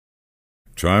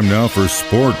Time now for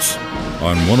sports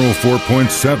on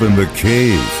 104.7 The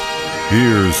Cave.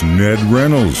 Here's Ned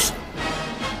Reynolds.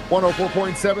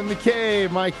 104.7 The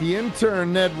Cave, Mike the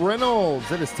intern, Ned Reynolds.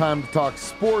 It is time to talk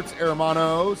sports,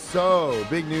 hermano. So,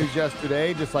 big news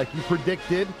yesterday, just like you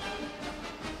predicted.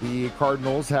 The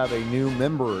Cardinals have a new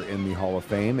member in the Hall of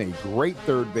Fame, a great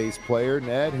third base player.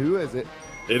 Ned, who is it?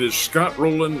 It is Scott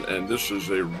Rolen, and this is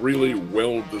a really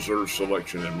well-deserved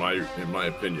selection in my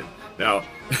opinion. Now,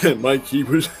 Mike, he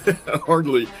was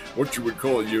hardly what you would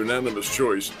call a unanimous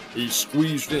choice. He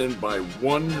squeezed in by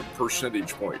 1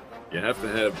 percentage point. You have to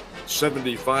have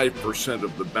 75%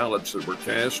 of the ballots that were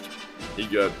cast. He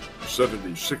got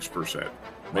 76%. Wow.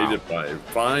 Made it by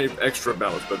 5 extra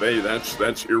ballots, but hey,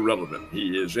 that's irrelevant.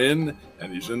 He is in,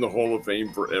 and he's in the Hall of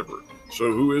Fame forever.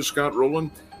 So who is Scott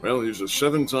Rolen? Well, he's a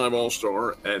 7-time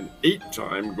All-Star and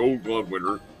 8-time Gold Glove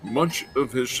winner. Much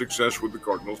of his success with the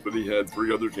Cardinals, but he had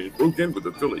 3 other teams. Broke in with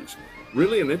the Phillies.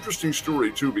 Really an interesting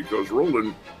story, too, because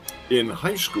Rolen in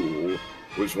high school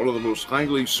was one of the most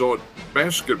highly sought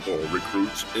basketball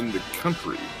recruits in the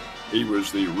country. He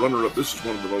was the runner-up. This is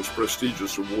one of the most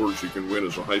prestigious awards you can win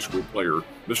as a high school player.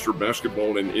 Mr.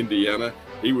 Basketball in Indiana,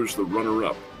 he was the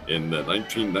runner-up. In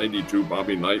 1992,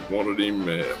 Bobby Knight wanted him.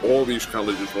 All these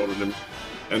colleges wanted him.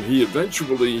 And he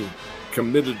eventually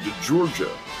committed to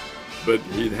Georgia. But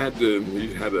he had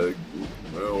a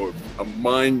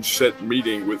mindset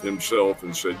meeting with himself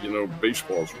and said,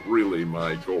 baseball's really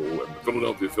my goal. And the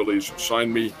Philadelphia Phillies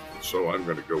signed me, so I'm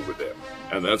going to go with them.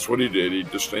 And that's what he did. He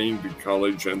disdained the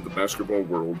college and the basketball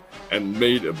world and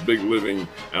made a big living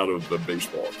out of the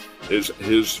baseball. His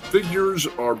figures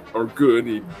are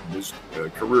good. His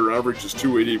career average is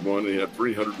 281. He had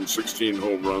 316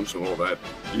 home runs and all that.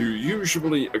 You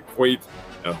usually equate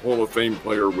a Hall of Fame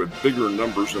player with bigger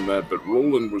numbers than that, but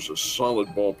Rolen was a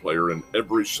solid ball player in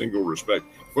every single respect.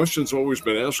 Question's always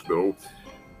been asked, though,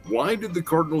 why did the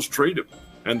Cardinals trade him?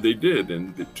 And they did,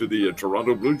 to the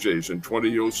Toronto Blue Jays in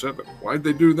 2007. Why'd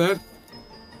they do that?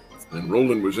 And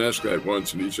Rolen was asked that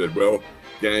once, and he said, well,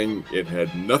 gang, it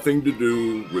had nothing to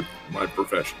do with my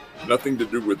profession, nothing to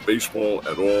do with baseball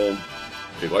at all.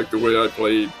 They liked the way I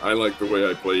played. I liked the way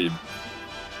I played.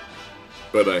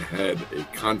 But I had a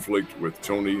conflict with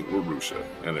Tony La Russa,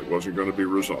 and it wasn't going to be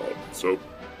resolved. So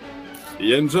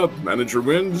he ends up, manager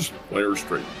wins, players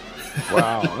trade.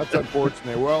 Wow, that's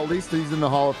unfortunate. Well, at least he's in the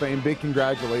Hall of Fame. Big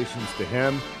congratulations to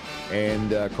him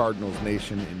and Cardinals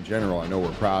Nation in general. I know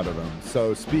we're proud of him.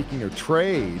 So speaking of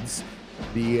trades,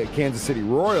 the Kansas City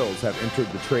Royals have entered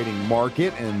the trading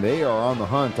market, and they are on the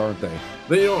hunt, aren't they?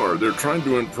 They are. They're trying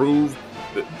to improve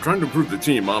the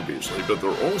team, obviously, but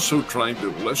they're also trying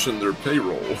to lessen their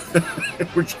payroll,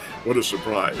 which, what a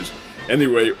surprise.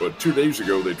 Anyway, 2 days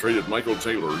ago, they traded Michael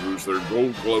Taylor, who's their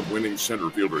Gold Glove winning center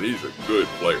fielder. He's a good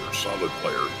player, solid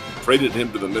player. Traded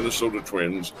him to the Minnesota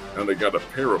Twins, and they got a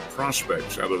pair of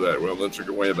prospects out of that. Well, that took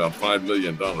away about $5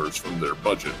 million from their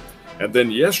budget. And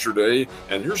then yesterday,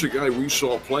 and here's a guy we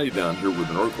saw play down here with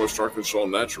the Northwest Arkansas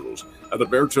Naturals,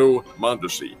 Adalberto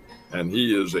Mondesi. And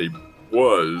he is let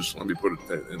me put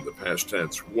it in the past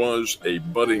tense, was a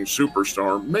budding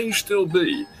superstar, may still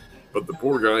be. But the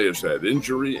poor guy has had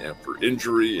injury after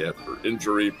injury after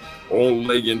injury, all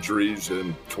leg injuries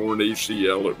and torn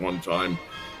ACL at one time.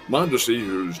 Mondesi,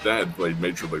 whose dad played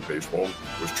Major League Baseball,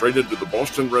 was traded to the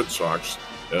Boston Red Sox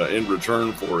in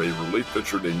return for a relief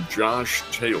pitcher named Josh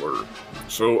Taylor.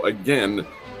 So again,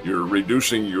 you're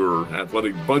reducing your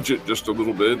athletic budget just a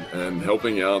little bit and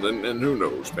helping out, and who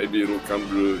knows, maybe it'll come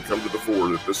to the fore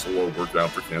that this will all work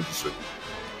out for Kansas City.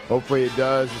 Hopefully it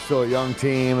does. It's still a young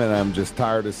team, and I'm just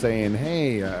tired of saying,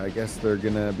 hey, I guess they're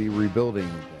going to be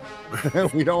rebuilding.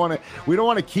 We don't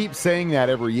want to keep saying that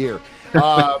every year.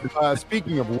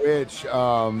 Speaking of which,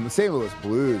 the St. Louis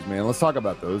Blues, man, let's talk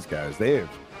about those guys. They have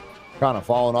kind of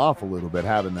fallen off a little bit,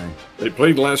 haven't they? They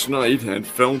played last night and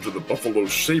fell to the Buffalo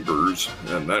Sabres,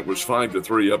 and that was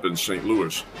 5-3 up in St.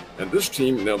 Louis. And this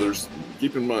team, now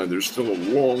keep in mind, there's still a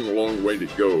long, long way to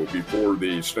go before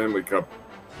the Stanley Cup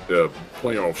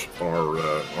playoffs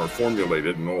are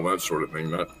formulated and all that sort of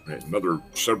thing. Not another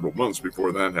several months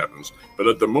before that happens. But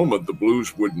at the moment, the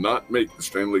Blues would not make the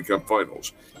Stanley Cup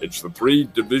Finals. It's the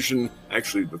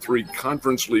three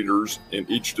conference leaders in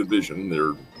each division.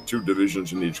 There are 2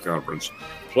 divisions in each conference,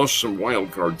 plus some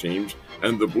wild card teams.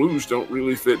 And the Blues don't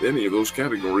really fit any of those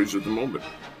categories at the moment.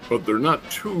 But they're not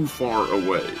too far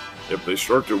away. If they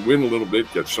start to win a little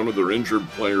bit, get some of their injured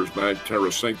players back,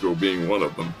 Tarasenko being one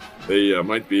of them, they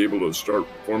might be able to start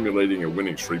formulating a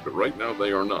winning streak. But right now,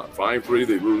 they are not. 5-3,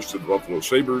 they lose to the Buffalo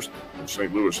Sabres, and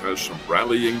St. Louis has some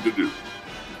rallying to do.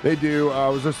 They do. I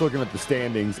was just looking at the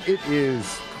standings. It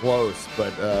is close,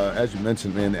 but as you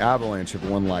mentioned, man, the Avalanche have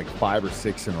won like 5 or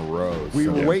 6 in a row. We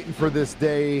were waiting for this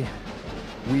day,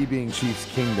 we being Chiefs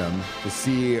Kingdom, to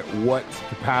see what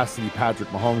capacity Patrick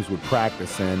Mahomes would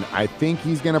practice in. I think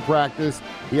he's going to practice.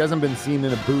 He hasn't been seen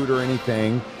in a boot or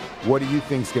anything. What do you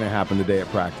think is going to happen today at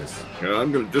practice?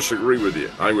 I'm going to disagree with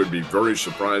you. I would be very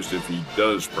surprised if he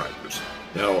does practice.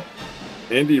 Now,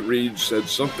 Andy Reid said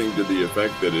something to the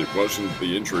effect that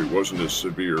the injury wasn't as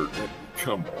severe.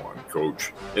 Come on,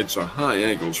 coach. It's a high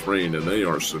ankle sprain and they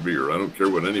are severe. I don't care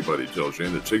what anybody tells you,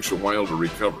 and it takes a while to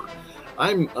recover.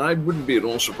 I wouldn't be at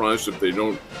all surprised if they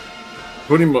don't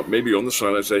put him up maybe on the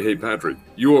side and say, hey, Patrick,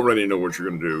 you already know what you're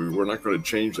going to do. We're not going to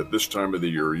change at this time of the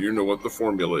year. You know what the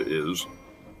formula is.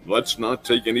 Let's not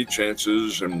take any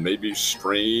chances and maybe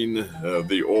strain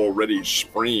the already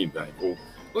sprained ankle.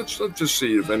 Let's just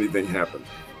see if anything happens.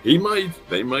 They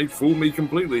might fool me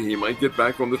completely. He might get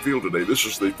back on the field today. This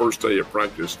is the first day of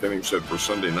practice getting set for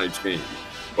Sunday night's game.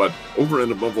 But over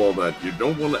and above all that, you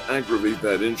don't want to aggravate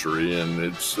that injury, and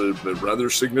it's a rather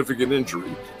significant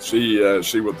injury.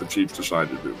 See what the Chiefs decide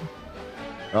to do.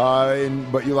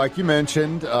 But like you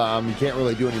mentioned, you can't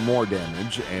really do any more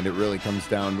damage, and it really comes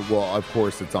down to, well, of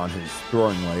course, it's on his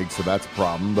throwing leg, so that's a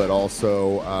problem, but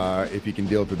also if he can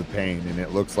deal through the pain, and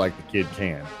it looks like the kid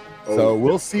can. So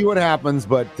we'll see what happens,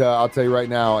 but I'll tell you right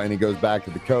now, and he goes back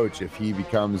to the coach, if he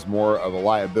becomes more of a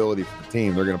liability for the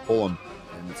team, they're going to pull him,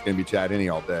 and it's going to be Chad Henne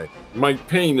all day. Mike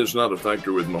Payne is not a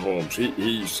factor with Mahomes.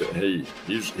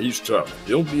 He's tough.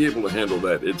 He'll be able to handle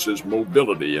that. It's his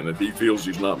mobility, and if he feels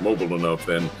he's not mobile enough,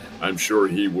 then I'm sure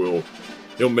he'll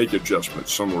make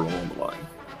adjustments somewhere along the line.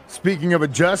 Speaking of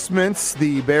adjustments,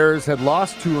 the Bears had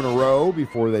lost 2 in a row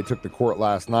before they took the court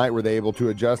last night. Were they able to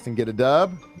adjust and get a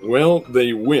dub? Well,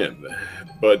 they win,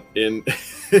 but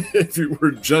if you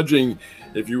were judging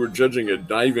a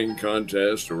diving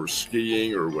contest or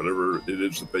skiing or whatever it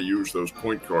is that they use those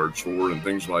point cards for and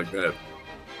things like that,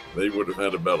 they would have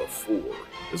had about a 4.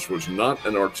 This was not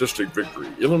an artistic victory.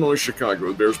 Illinois, Chicago,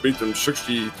 the Bears beat them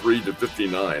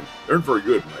 63-59. They aren't very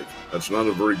good, Mike. That's not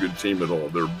a very good team at all.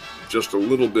 They're just a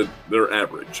little bit, they're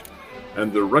average.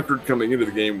 And the record coming into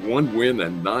the game, 1 win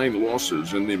and 9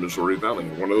 losses in the Missouri Valley.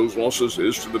 One of those losses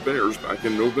is to the Bears back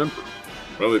in November.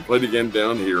 Well, they played again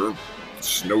down here.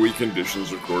 Snowy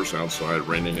conditions, of course, outside,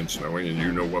 raining and snowing, and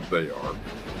you know what they are.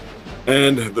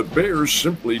 And the Bears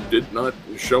simply did not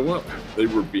show up. They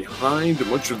were behind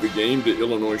much of the game to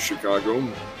Illinois, Chicago.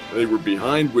 They were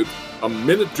behind with a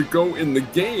minute to go in the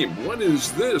game. What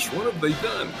is this? What have they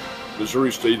done?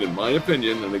 Missouri State, in my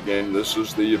opinion, and again, this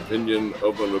is the opinion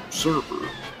of an observer,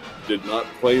 did not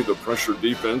play the pressure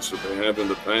defense that they have in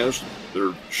the past.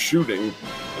 They're shooting,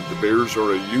 and the Bears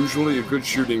are usually a good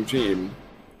shooting team.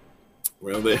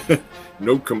 Well, they had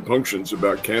no compunctions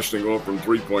about casting off from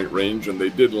three-point range, and they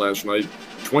did last night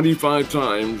 25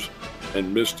 times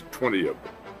and missed 20 of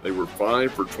them. They were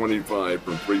 5 for 25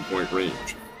 from three-point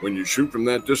range. When you shoot from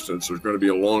that distance, there's going to be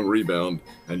a long rebound,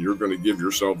 and you're going to give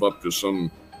yourself up to some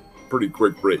pretty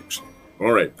quick breaks.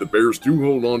 All right, the Bears do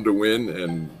hold on to win,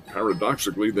 and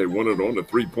paradoxically, they won it on a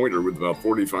three-pointer with about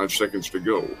 45 seconds to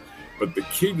go. But the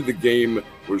key to the game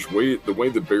was the way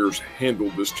the Bears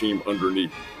handled this team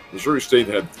underneath. Missouri State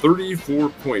had 34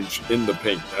 points in the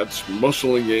paint. That's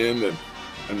muscling in,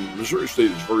 and Missouri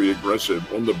State is very aggressive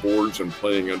on the boards and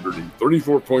playing underneath.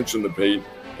 34 points in the paint,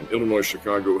 and Illinois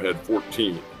Chicago had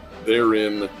 14.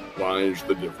 Therein lies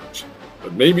the difference.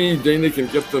 But maybe Dana can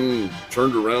get them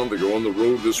turned around to go on the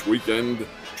road this weekend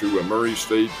to Murray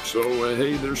State. So,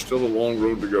 hey, there's still a long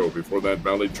road to go before that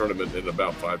Valley tournament in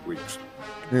about 5 weeks.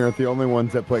 You're not the only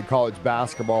ones that played college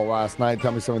basketball last night.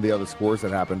 Tell me some of the other scores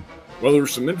that happened. Well, there were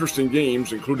some interesting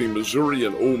games, including Missouri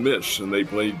and Ole Miss, and they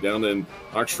played down in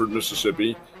Oxford,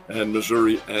 Mississippi. And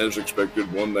Missouri, as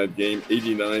expected, won that game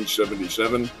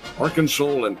 89-77.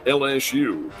 Arkansas and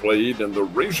LSU played, and the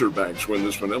Razorbacks win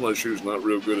this one. LSU's not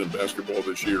real good in basketball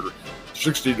this year.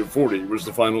 60-40 was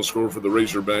the final score for the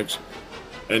Razorbacks.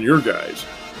 And your guys,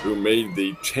 who made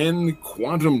the 10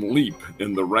 quantum leap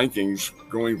in the rankings,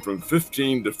 going from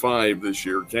 15 to 5 this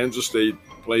year, Kansas State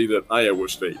played at Iowa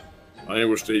State.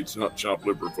 Iowa State's not chopped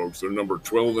liver, folks. They're number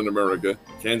 12 in America.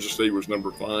 Kansas State was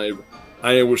number 5.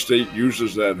 Iowa State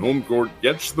uses that home court,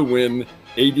 gets the win,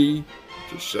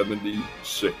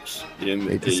 80-76 in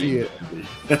Hate to see it.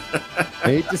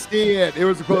 Hate to see it. It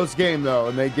was a close game though,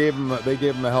 and they gave them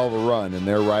a hell of a run, and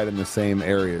they're right in the same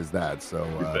area as that. So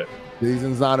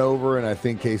season's not over, and I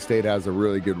think K-State has a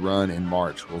really good run in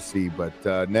March. We'll see.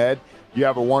 But Ned, you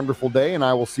have a wonderful day, and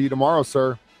I will see you tomorrow,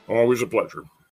 sir. Always a pleasure.